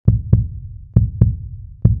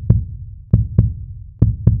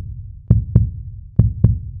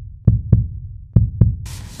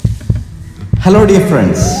Hello dear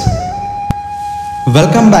friends,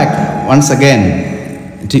 welcome back once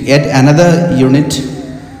again to yet another unit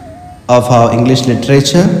of our English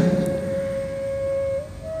literature,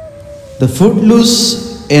 The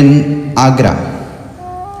Footloose in Agra,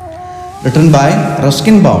 written by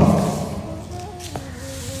Ruskin.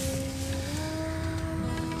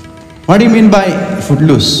 What do you mean by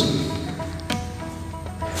footloose?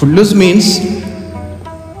 Footloose means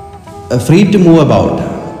free to move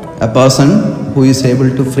about. A person who is able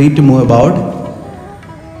to free to move about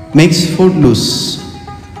makes footloose.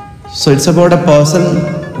 So it's about a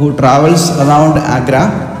person who travels around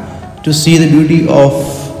Agra to see the beauty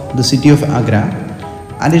of the city of Agra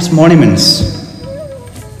and its monuments.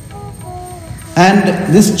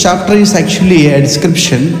 And this chapter is actually a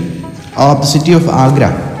description of the city of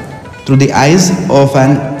Agra through the eyes of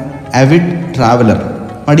an avid traveler.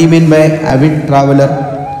 What do you mean by avid traveler?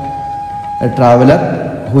 A traveler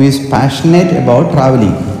who is passionate about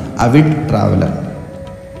traveling, avid traveler.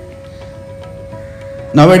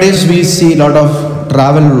 Nowadays we see a lot of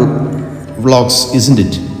travel vlogs, isn't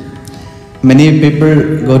it? Many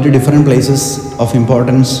people go to different places of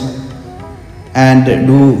importance and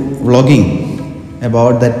do vlogging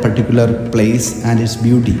about that particular place and its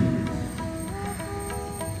beauty.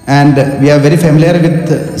 And we are very familiar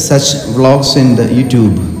with such vlogs in the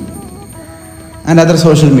YouTube and other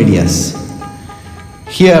social medias.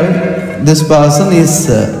 Here, this person is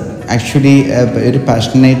actually very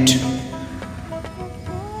passionate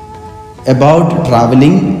about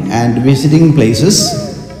traveling and visiting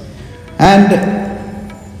places. And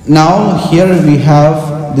now here we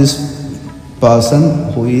have this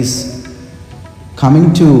person who is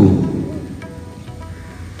coming to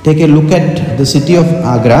take a look at the city of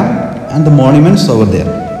Agra and the monuments over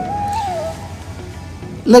there.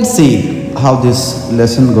 Let's see how this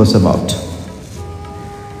lesson goes about.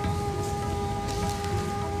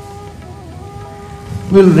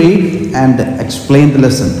 We'll read and explain the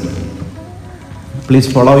lesson.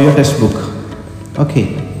 Please follow your textbook.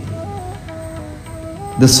 Okay.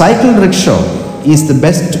 The cycle rickshaw is the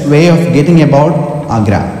best way of getting about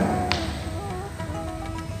Agra.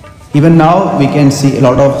 Even now we can see a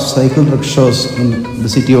lot of cycle rickshaws in the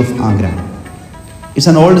city of Agra. It's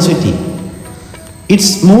an old city.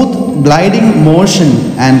 Its smooth gliding motion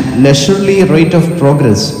and leisurely rate of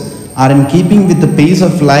progress are in keeping with the pace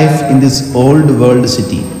of life in this old world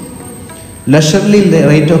city. Leisurely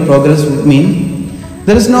rate of progress would mean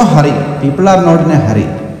there is no hurry. People are not in a hurry.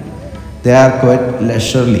 They are quite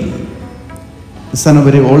leisurely. It's a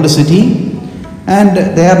very old city and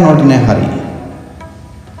they are not in a hurry.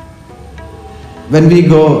 When we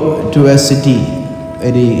go to a city,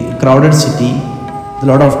 very crowded city, a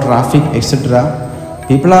lot of traffic, etc.,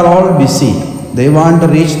 people are all busy. They want to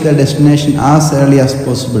reach their destination as early as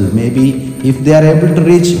possible. Maybe if they are able to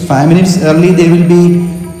reach 5 minutes early, they will be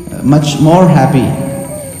much more happy.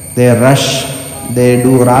 They rush, they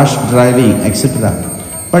do rash driving, etc.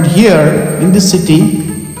 But here in this city,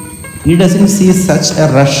 he doesn't see such a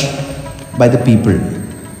rush by the people.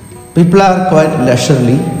 People are quite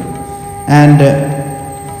leisurely and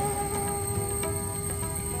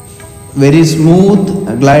very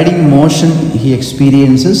smooth gliding motion he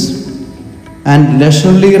experiences, and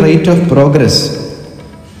leisurely rate of progress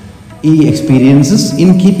he experiences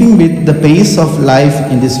in keeping with the pace of life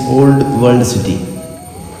in this old world city.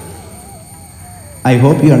 I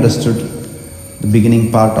hope you understood the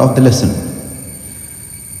beginning part of the lesson.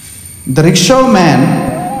 The rickshaw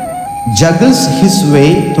man juggles his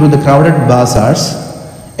way through the crowded bazaars,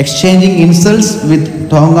 exchanging insults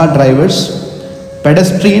with Tonga drivers,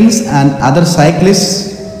 pedestrians and other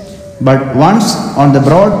cyclists. But once on the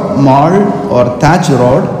broad mall or thatch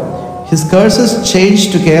road, his curses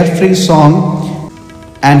change to carefree song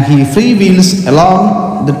and he freewheels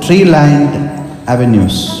along the tree-lined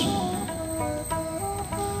avenues.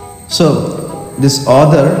 So, this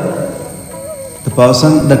author, the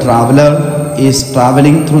person, the traveler, is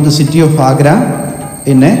traveling through the city of Agra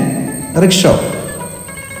in a rickshaw.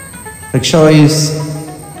 Rickshaw is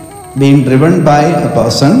being driven by a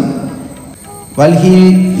person. While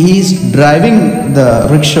he is driving the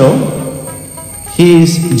rickshaw, he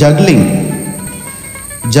is juggling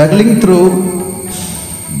through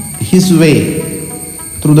his way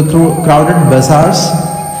through the crowded bazaars,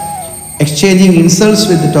 exchanging insults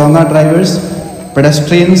with the Tonga drivers,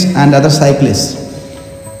 pedestrians and other cyclists.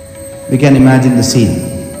 We can imagine the scene.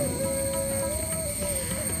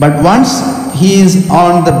 But once he is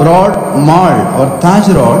on the broad mall or Taj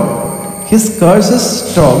road, his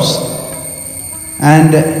curses stops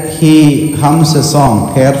and he hums a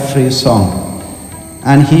song, carefree song.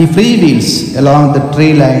 and he freewheels along the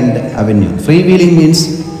tree-lined avenue. Freewheeling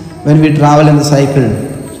means when we travel in the cycle,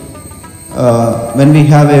 when we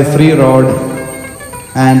have a free road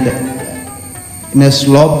and in a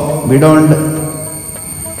slope, we don't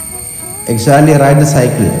exactly ride the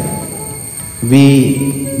cycle.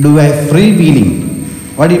 We do a freewheeling.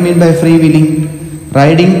 What do you mean by freewheeling?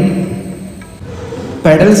 Riding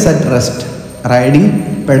pedals at rest.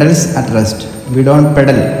 Riding pedals at rest. We don't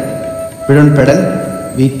pedal.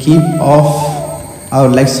 We keep off our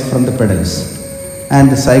legs from the pedals, and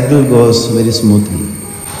the cycle goes very smoothly.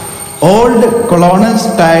 Old colonial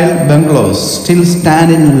style bungalows still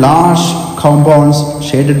stand in large compounds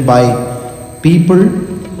shaded by people,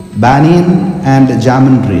 banyan and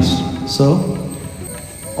jamun trees. So,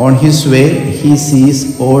 on his way, he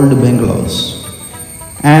sees old bungalows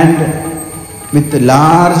and with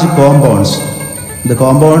large compounds. The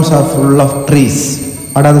compounds are full of trees.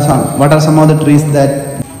 What are some of the trees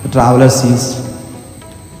that the traveler sees?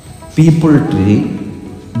 People tree,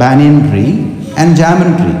 banyan tree and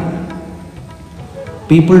jamun tree.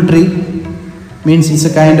 People tree means it's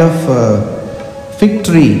a kind of fig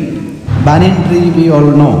tree. Banyan tree we all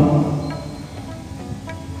know.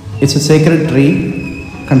 It's a sacred tree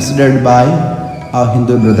considered by our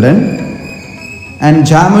Hindu brethren. And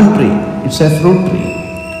jamun tree, it's a fruit tree.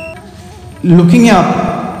 Looking up,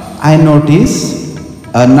 I notice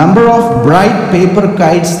a number of bright paper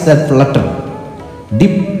kites that flutter,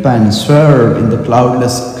 dip and swerve in the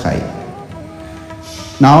cloudless sky.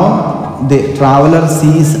 Now the traveler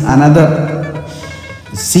sees another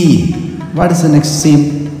scene. What is the next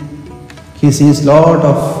scene? He sees lot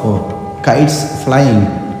of kites flying,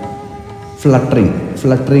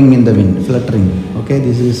 fluttering in the wind, fluttering. Okay,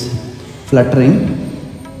 this is fluttering.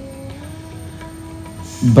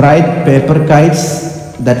 Bright paper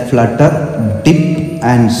kites that flutter, dip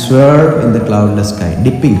and swerve in the cloudless sky.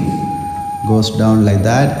 Dipping goes down like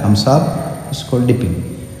that, comes up, it's called dipping,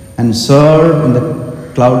 and swerve in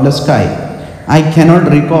the cloudless sky. I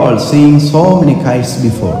cannot recall seeing so many kites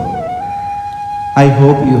before. I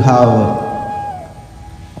hope you have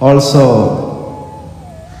also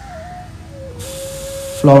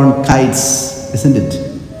flown kites, isn't it?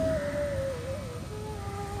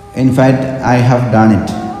 In fact, I have done it,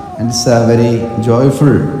 and it's a very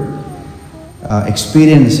joyful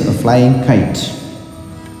experience of flying kite.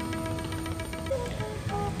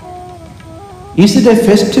 Is it a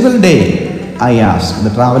festival day? I asked.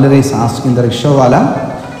 The traveler is asking the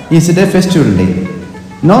rickshawala, is it a festival day?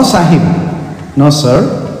 No, Sahib. No,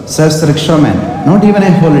 sir, says the rickshaw-man. Not even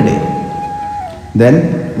a holiday.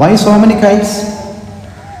 Then why so many kites?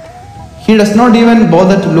 He does not even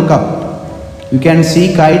bother to look up. You can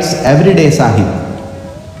see kites every day, Sahib.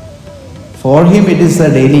 For him it is a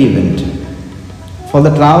daily event. For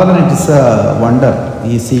the traveler it is a wonder.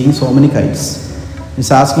 He is seeing so many kites. He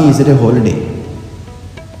is asking, is it a holiday?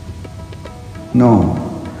 No.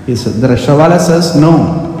 The rickshawala says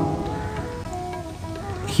no.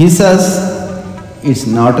 He says it's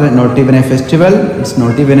not even a festival, it's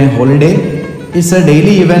not even a holiday, it's a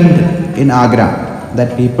daily event in Agra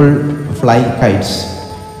that people fly kites.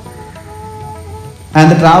 And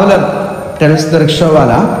the traveler tells the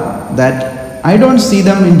rickshawala that I don't see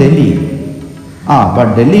them in Delhi.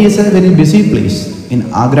 But Delhi is a very busy place.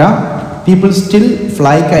 In Agra, people still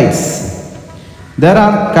fly kites. There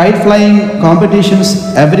are kite flying competitions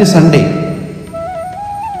every Sunday.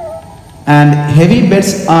 And heavy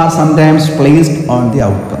bets are sometimes placed on the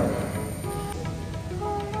outcome.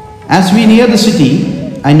 As we near the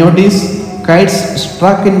city, I notice kites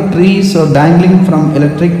stuck in trees or dangling from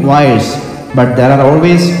electric wires, but there are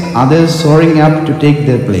always others soaring up to take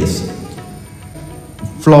their place.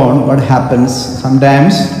 Flown, what happens?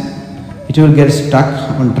 Sometimes it will get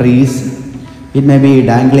stuck on trees, it may be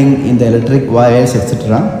dangling in the electric wires,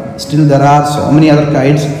 etc. Still there are so many other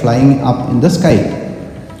kites flying up in the sky.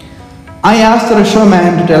 I asked the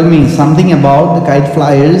rickshaw-man to tell me something about the kite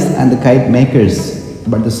flyers and the kite makers,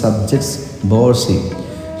 but the subject bores him.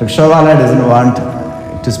 Rickshawala doesn't want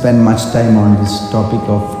to spend much time on this topic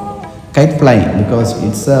of kite flying because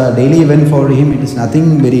it's a daily event for him. It is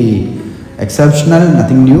nothing very exceptional,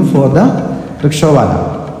 nothing new for the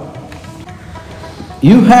rickshawala.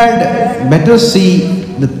 You had better see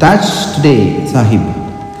the Taj today, Sahib.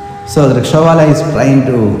 So the rickshawala is trying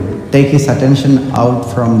to take his attention out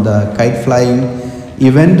from the kite flying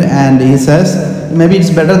event, and he says, maybe it's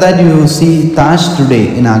better that you see Taj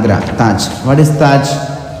today in Agra. Taj. What is Taj?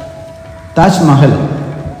 Taj Mahal.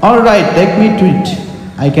 Alright, take me to it.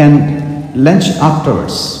 I can lunch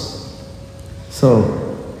afterwards. So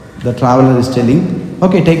the traveler is telling,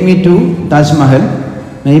 okay, take me to Taj Mahal.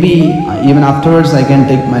 Maybe even afterwards I can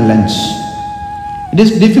take my lunch. It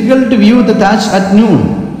is difficult to view the Taj at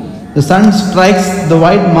noon. The sun strikes the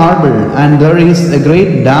white marble and there is a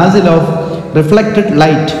great dazzle of reflected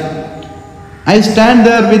light. I stand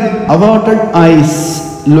there with averted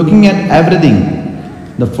eyes, looking at everything.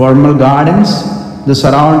 The formal gardens, the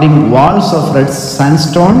surrounding walls of red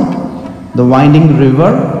sandstone, the winding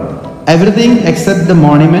river, everything except the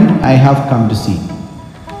monument I have come to see.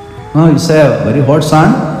 Now it's a very hot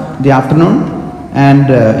sun in the afternoon, and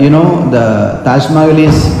the Taj Mahal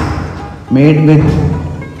is made with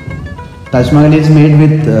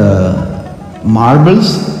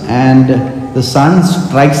marbles, and the sun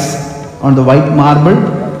strikes on the white marble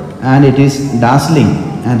and it is dazzling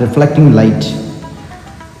and reflecting light.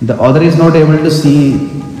 The author is not able to see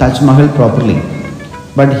Taj Mahal properly,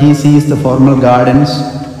 but he sees the formal gardens,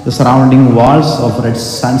 the surrounding walls of red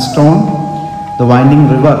sandstone, the winding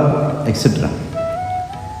river, etc.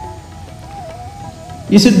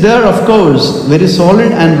 Is it there? Of course, very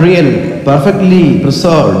solid and real, perfectly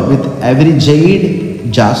preserved with every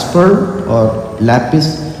jade, jasper or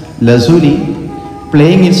lapis lazuli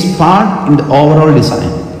playing its part in the overall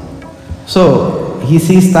design. So he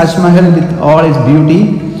sees Taj Mahal with all its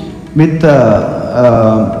beauty, with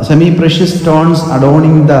semi-precious stones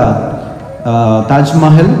adorning the Taj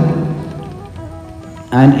Mahal,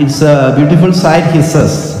 and it's a beautiful sight, he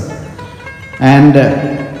says. And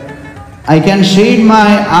I can shade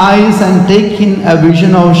my eyes and take in a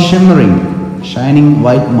vision of shimmering, shining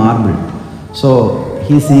white marble. So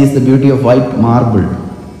he sees the beauty of white marble.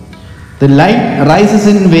 The light rises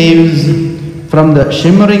in waves from the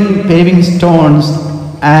shimmering paving stones,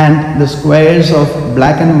 and the squares of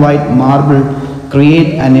black and white marble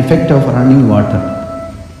create an effect of running water.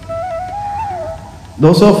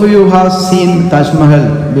 Those of you who have seen Taj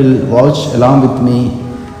Mahal will watch along with me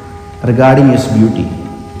regarding its beauty.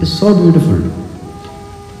 It's so beautiful.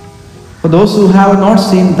 For those who have not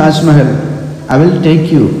seen Taj Mahal, I will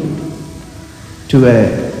take you to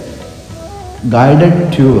a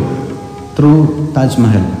guided tour through Taj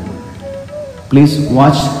Mahal. Please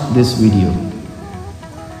watch this video.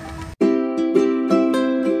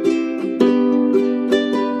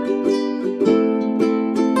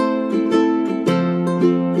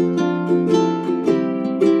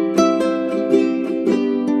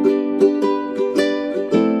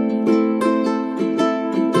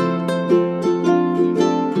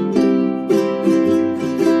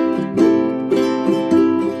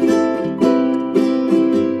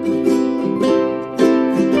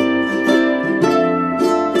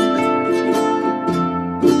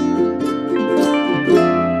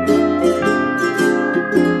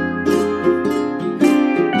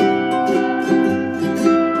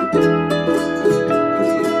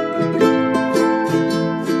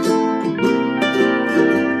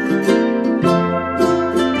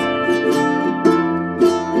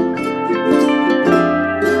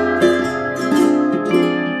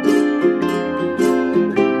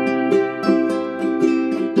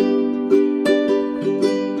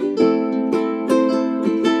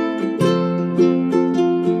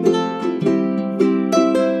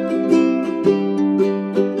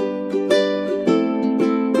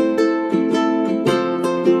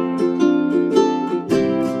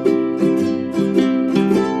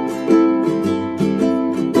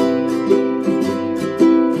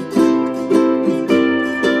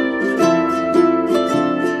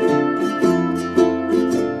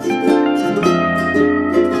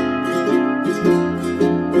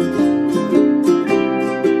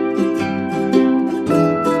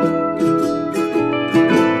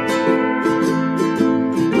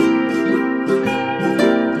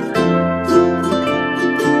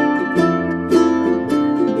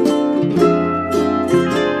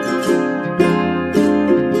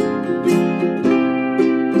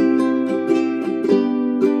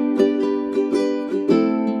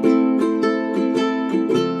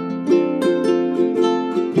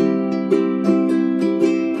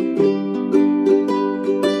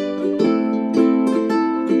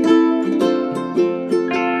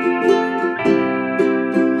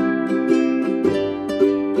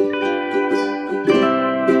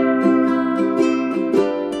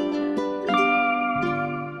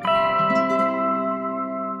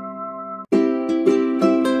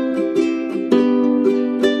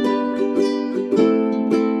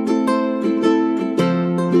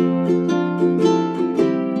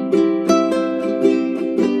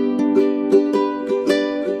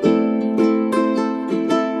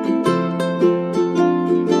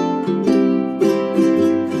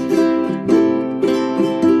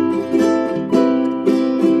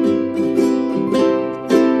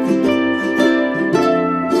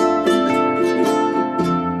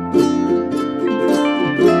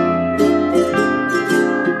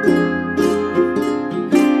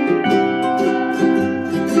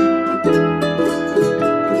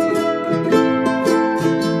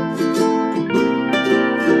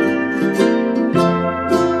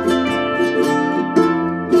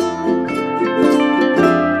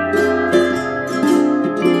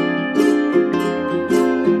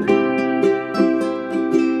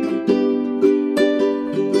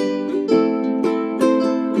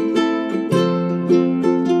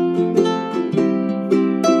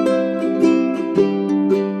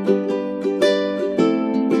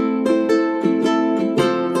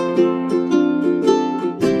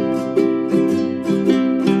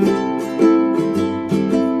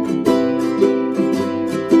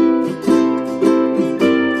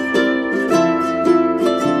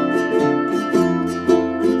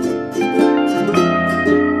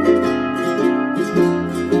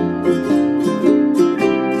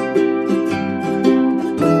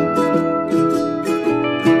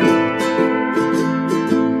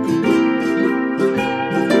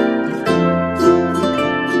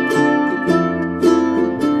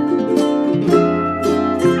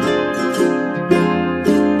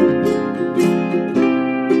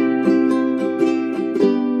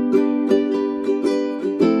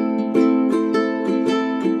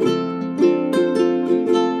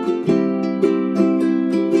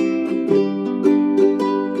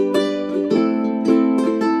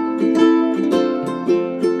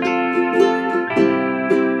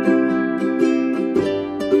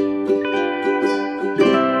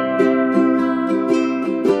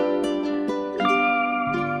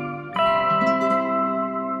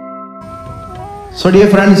 So dear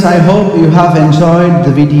friends, I hope you have enjoyed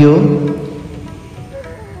the video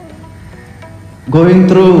going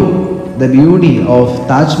through the beauty of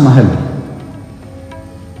Taj Mahal.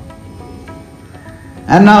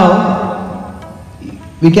 And now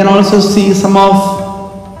we can also see some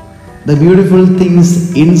of the beautiful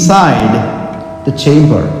things inside the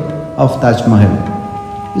chamber of Taj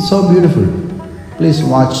Mahal. It's so beautiful. Please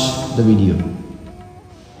watch the video.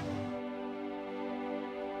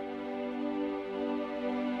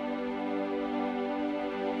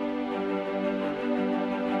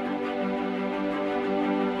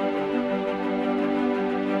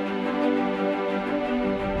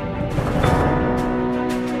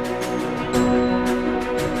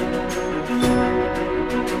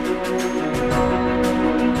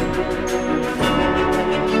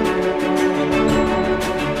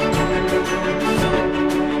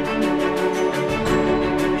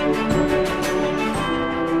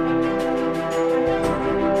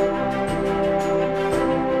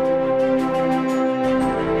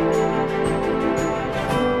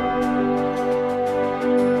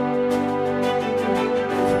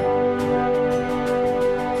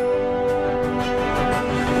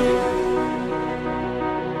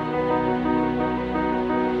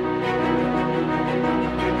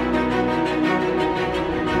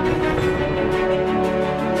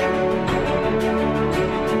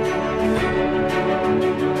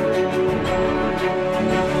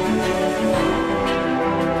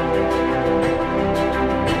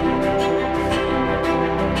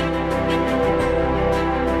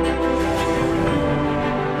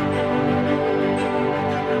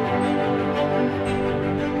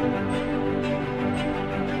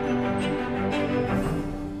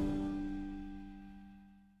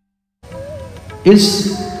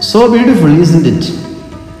 It's so beautiful, isn't it?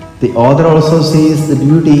 The author also sees the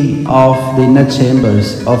beauty of the inner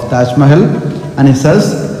chambers of Taj Mahal, and he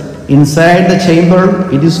says, inside the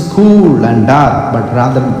chamber it is cool and dark but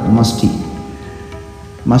rather musty.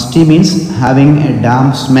 Musty means having a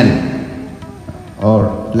damp smell or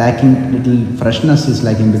lacking little freshness is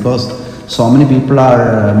lacking, because so many people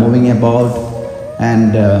are moving about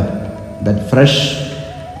and that fresh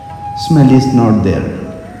smell is not there.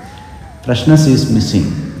 Freshness is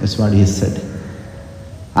missing, that's what he said.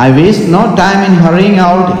 I waste no time in hurrying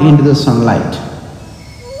out into the sunlight.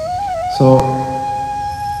 So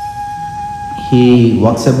he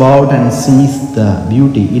walks about and sees the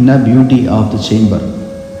beauty, inner beauty of the chamber.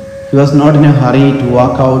 He was not in a hurry to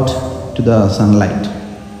walk out to the sunlight.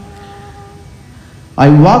 I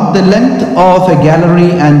walked the length of a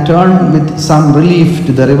gallery and turned with some relief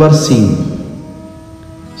to the river scene.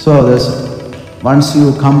 So once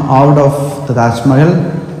you come out of the Taj Mahal,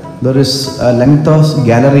 there is a length of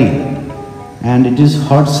gallery and it is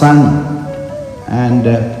hot sun, and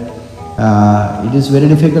it is very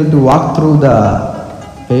difficult to walk through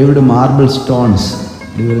the paved marble stones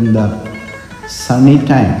during the sunny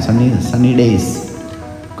time, sunny days,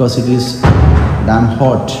 because it is damn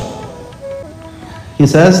hot. He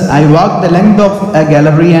says, I walked the length of a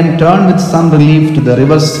gallery and turned with some relief to the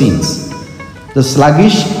river scenes. The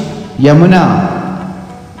sluggish Yamuna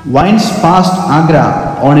winds past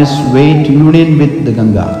Agra on its way to union with the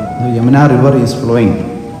Ganga. The Yamuna river is flowing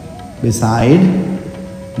beside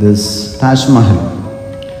this Taj Mahal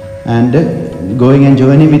and going and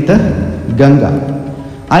joining with the Ganga.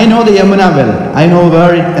 I know the Yamuna well. I know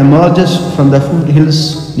where it emerges from the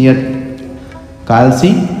foothills near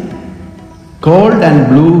Kalsi, cold and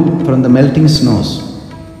blue from the melting snows.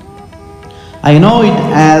 I know it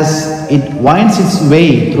as it winds its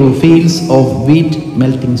way through fields of wheat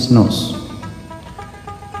melting snows.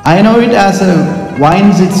 I know it as it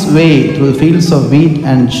winds its way through fields of wheat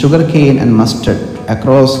and sugarcane and mustard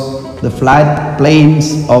across the flat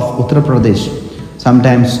plains of Uttar Pradesh,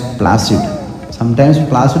 sometimes placid. Sometimes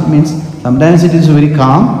placid means sometimes it is very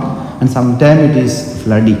calm and sometimes it is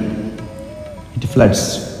floody. It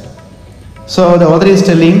floods. So the author is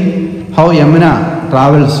telling how Yamuna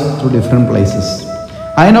travels through different places.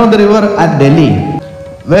 I know the river at Delhi,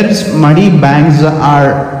 where its muddy banks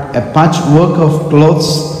are a patchwork of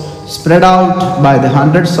clothes spread out by the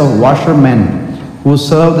hundreds of washermen who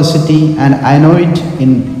serve the city, and I know it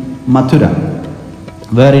in Mathura,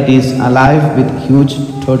 where it is alive with huge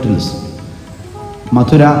turtles.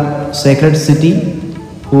 Mathura, sacred city,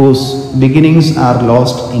 whose beginnings are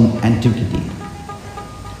lost in antiquity.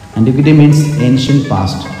 Antiquity means ancient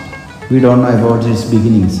past. We don't know about its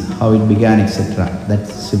beginnings, how it began, etc. That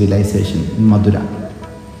civilization in Mathura.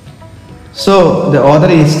 So the author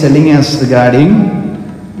is telling us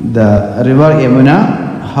regarding the river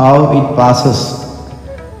Yamuna, how it passes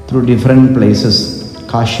through different places,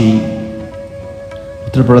 Kashi,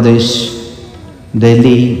 Uttar Pradesh,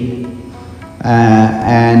 Delhi,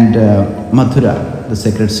 and Mathura, the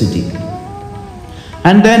sacred city.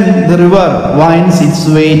 And then the river winds its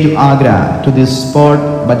way to Agra, to this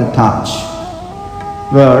spot by the Taj,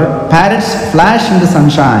 where parrots flash in the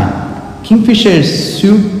sunshine, kingfishers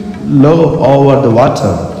swoop low over the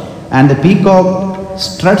water, and the peacock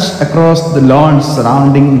struts across the lawns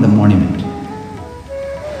surrounding the monument.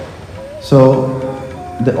 So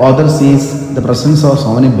the author sees the presence of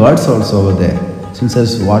so many birds also over there, since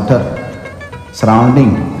there's water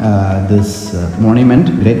surrounding this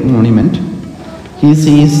monument, great monument. He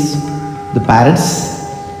sees the parrots,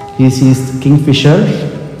 he sees kingfisher,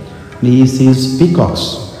 he sees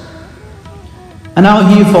peacocks. And now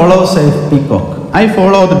he follows a peacock. I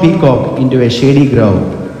follow the peacock into a shady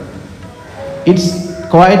grove. It's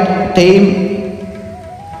quite tame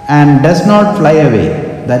and does not fly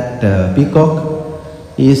away. That peacock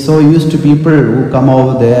is so used to people who come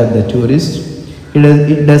over there, the tourists.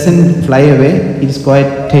 It doesn't fly away, it's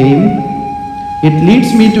quite tame. It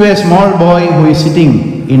leads me to a small boy who is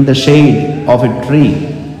sitting in the shade of a tree,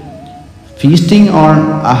 feasting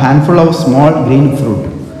on a handful of small green fruit.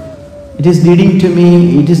 It is leading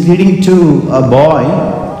to a boy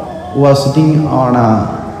who was sitting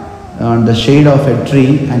on the shade of a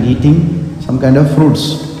tree and eating some kind of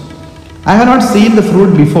fruits. I have not seen the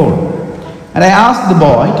fruit before, and I asked the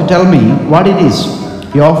boy to tell me what it is.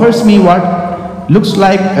 He offers me what looks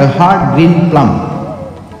like a hard green plum.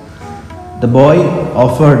 The boy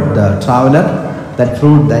offered the traveler that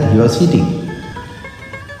fruit that he was eating.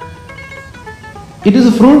 It is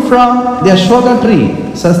a fruit from the Ashoka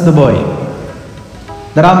tree, says the boy.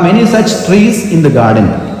 There are many such trees in the garden.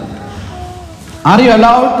 Are you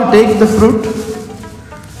allowed to take the fruit?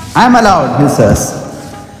 I am allowed, he says.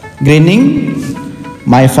 Grinning,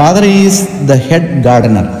 my father is the head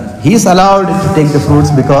gardener. He is allowed to take the fruits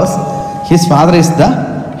because his father is the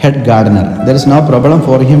head gardener. There is no problem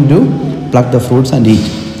for him to pluck the fruits and eat.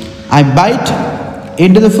 I bite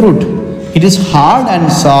into the fruit. It is hard and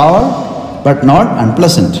sour, but not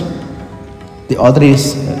unpleasant. The author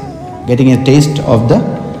is getting a taste of the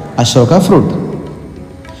Ashoka fruit.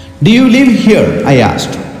 Do you live here? I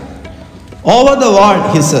asked. Over the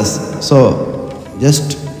wall, he says. So,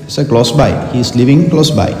 just so close by. He is living close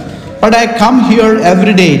by. But I come here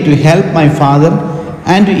every day to help my father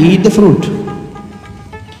and to eat the fruit.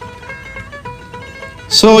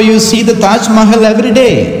 So you see the Taj Mahal every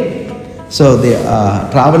day. So the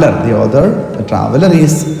traveler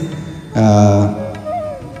is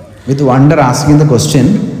with wonder asking the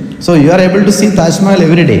question. So you are able to see Taj Mahal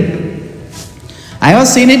every day. I have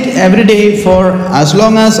seen it every day for as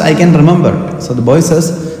long as I can remember. So the boy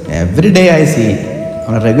says, every day I see it.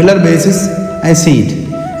 On a regular basis, I see it.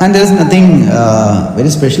 And there is nothing very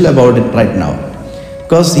special about it right now,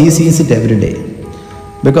 because he sees it every day.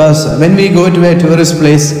 Because when we go to a tourist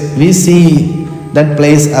place, we see that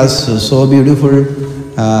place as so beautiful,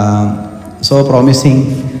 so promising,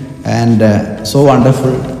 and so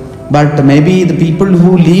wonderful. But maybe the people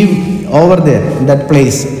who live over there, in that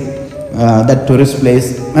place, that tourist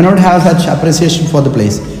place, may not have such appreciation for the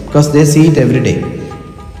place, because they see it every day.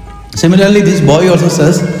 Similarly, this boy also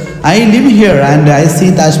says, I live here and I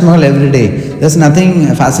see Taj Mahal every day. There's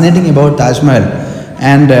nothing fascinating about Taj Mahal.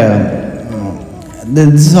 And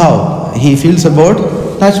this is how he feels about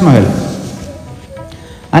Taj Mahal.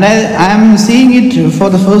 And I am seeing it for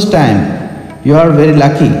the first time. You are very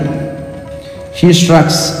lucky. She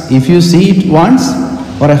shrugs. If you see it once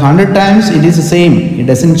or 100 times, it is the same. It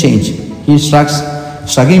doesn't change. He shrugs.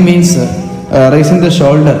 Shrugging means raising the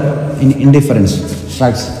shoulder in indifference.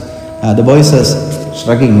 Shrugs. The boy says,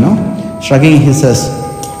 shrugging, no? Shrugging, he says,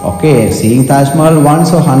 okay, seeing Taj Mahal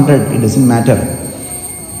once or 100, it doesn't matter.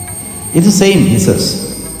 It's the same, he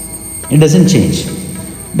says. It doesn't change.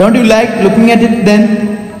 Don't you like looking at it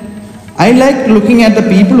then? I like looking at the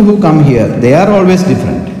people who come here. They are always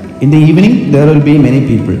different. In the evening, there will be many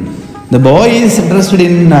people. The boy is interested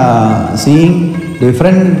in seeing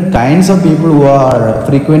different kinds of people who are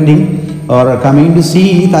frequenting or coming to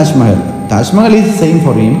see Taj Mahal. Taj Mahal is the same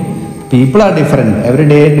for him. People are different. Every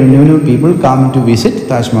day, new people come to visit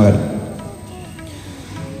Taj Mahal.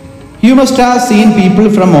 You must have seen people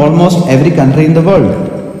from almost every country in the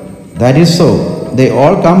world. That is so. They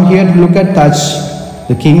all come here to look at Taj.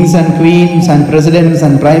 The kings and queens and presidents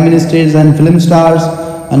and prime ministers and film stars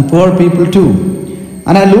and poor people too.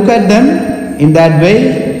 And I look at them in that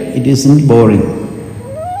way, it isn't boring.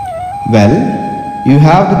 Well, you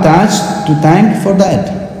have the Taj to thank for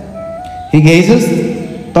that. He gazes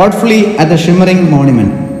thoughtfully at the shimmering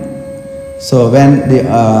monument. So when the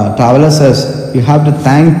traveler says, you have to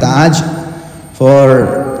thank Taj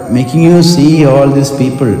for making you see all these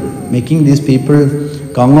people, making these people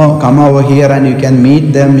come over here and you can meet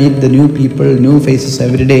them, meet the new people, new faces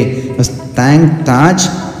every day. Must thank Taj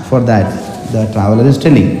for that, the traveler is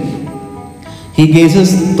telling. He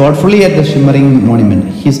gazes thoughtfully at the shimmering monument.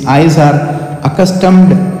 His eyes are accustomed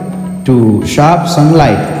to sharp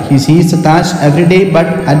sunlight. He sees the Taj every day, but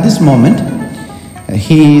at this moment,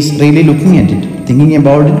 he is really looking at it, thinking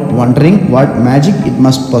about it, wondering what magic it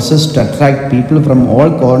must possess to attract people from all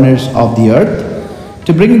corners of the earth,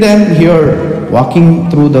 to bring them here, walking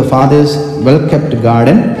through the father's well-kept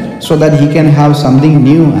garden, so that he can have something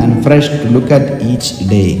new and fresh to look at each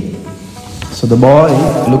day. So the boy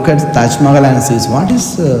looks at Taj Mahal and says, what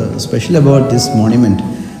is special about this monument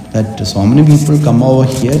that so many people come over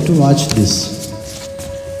here to watch this?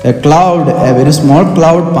 A cloud, a very small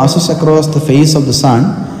cloud, passes across the face of the sun,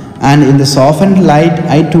 and in the softened light,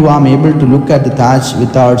 I too am able to look at the Taj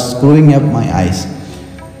without screwing up my eyes.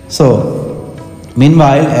 So,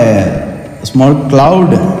 meanwhile, a small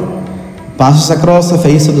cloud passes across the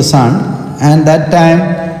face of the sun, and that time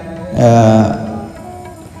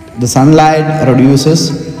the sunlight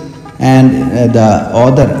reduces, and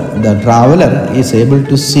the traveler is able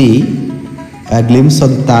to see a glimpse of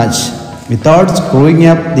the Taj without screwing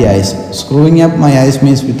up the eyes. Screwing up my eyes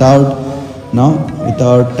means without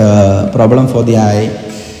problem for the eye.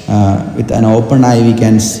 With an open eye we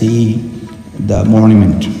can see the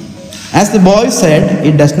monument. As the boy said,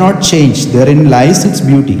 it does not change, therein lies its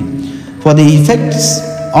beauty. For the effects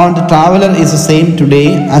on the traveler is the same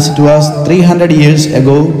today as it was 300 years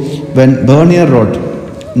ago when Bernier wrote,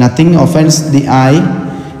 nothing offends the eye,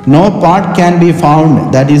 no part can be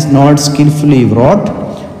found that is not skillfully wrought,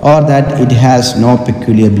 or that it has no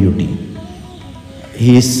peculiar beauty.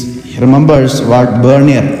 He remembers what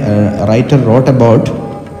Bernier, a writer, wrote about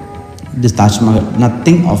this Taj Mahal.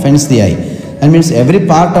 Nothing offends the eye. That means every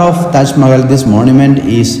part of Taj Mahal, this monument,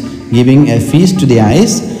 is giving a feast to the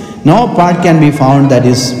eyes. No part can be found that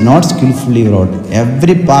is not skillfully wrought.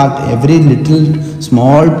 Every part, every little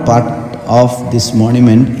small part of this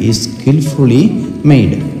monument is skillfully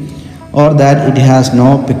made, or that it has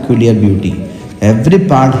no peculiar beauty. Every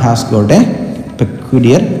part has got a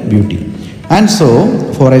peculiar beauty. And so,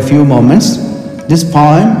 for a few moments, this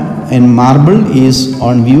poem in marble is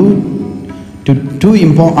on view to two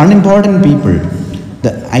unimportant people,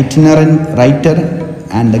 the itinerant writer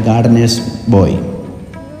and the gardener's boy.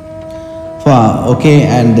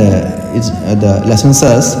 The lesson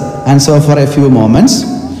says, and so for a few moments,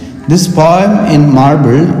 this poem in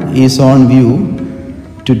marble is on view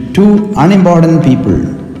to two unimportant people,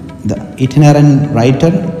 the itinerant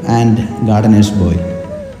writer and gardener's boy.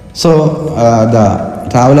 So the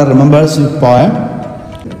traveler remembers the poem.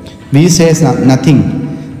 We say nothing.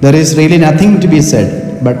 There is really nothing to be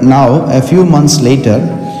said. But now, a few months later,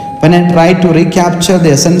 when I try to recapture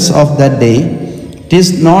the essence of that day, it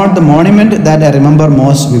is not the monument that I remember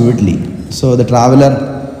most vividly. So the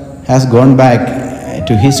traveler has gone back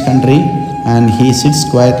to his country, and he sits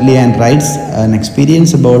quietly and writes an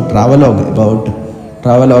experience about travelogue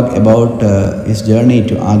about his journey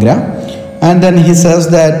to Agra. And then he says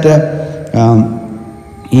that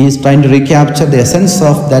he is trying to recapture the essence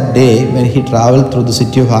of that day when he traveled through the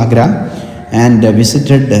city of Agra and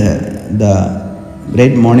visited the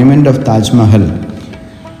great monument of Taj Mahal.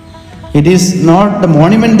 It is not the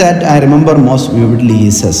monument that I remember most vividly,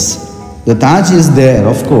 he says. The Taj is there,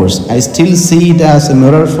 of course. I still see it as a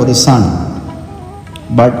mirror for the sun.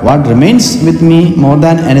 But what remains with me more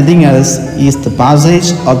than anything else is the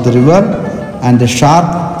passage of the river and the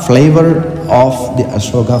sharp flavor of the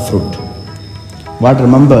Ashoka fruit. What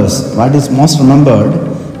is most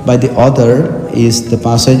remembered by the author is the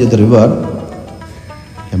passage of the river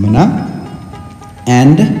Yamuna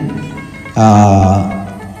and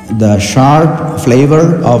the sharp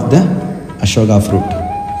flavor of the Ashoka fruit.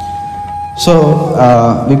 So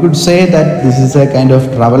we could say that this is a kind of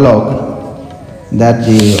travelogue that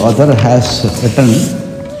the author has written.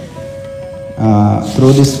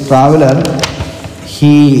 Through this traveler,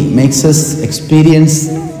 he makes us experience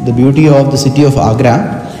the beauty of the city of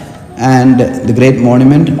Agra and the great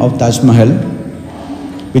monument of Taj Mahal,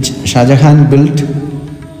 which Shah Jahan built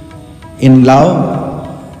in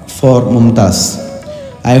love for Mumtaz.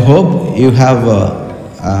 I hope you have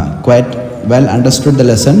quite well understood the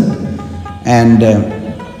lesson, and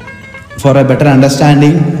for a better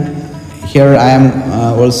understanding, here I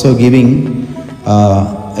am also giving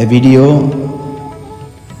a video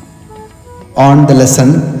on the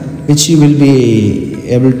lesson which you will be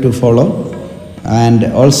able to follow, and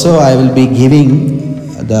also I will be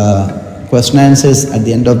giving the question answers at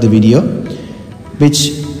the end of the video,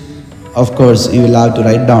 which Of course, you will have to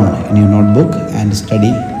write down in your notebook and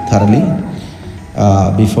study thoroughly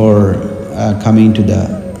before coming to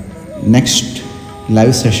the next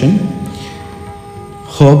live session.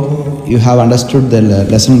 Hope you have understood the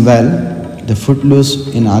lesson well, the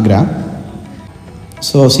footloose in Agra.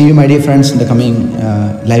 So see you, my dear friends, in the coming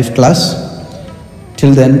live class.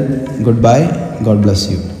 Till then, goodbye. God bless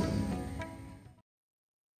you.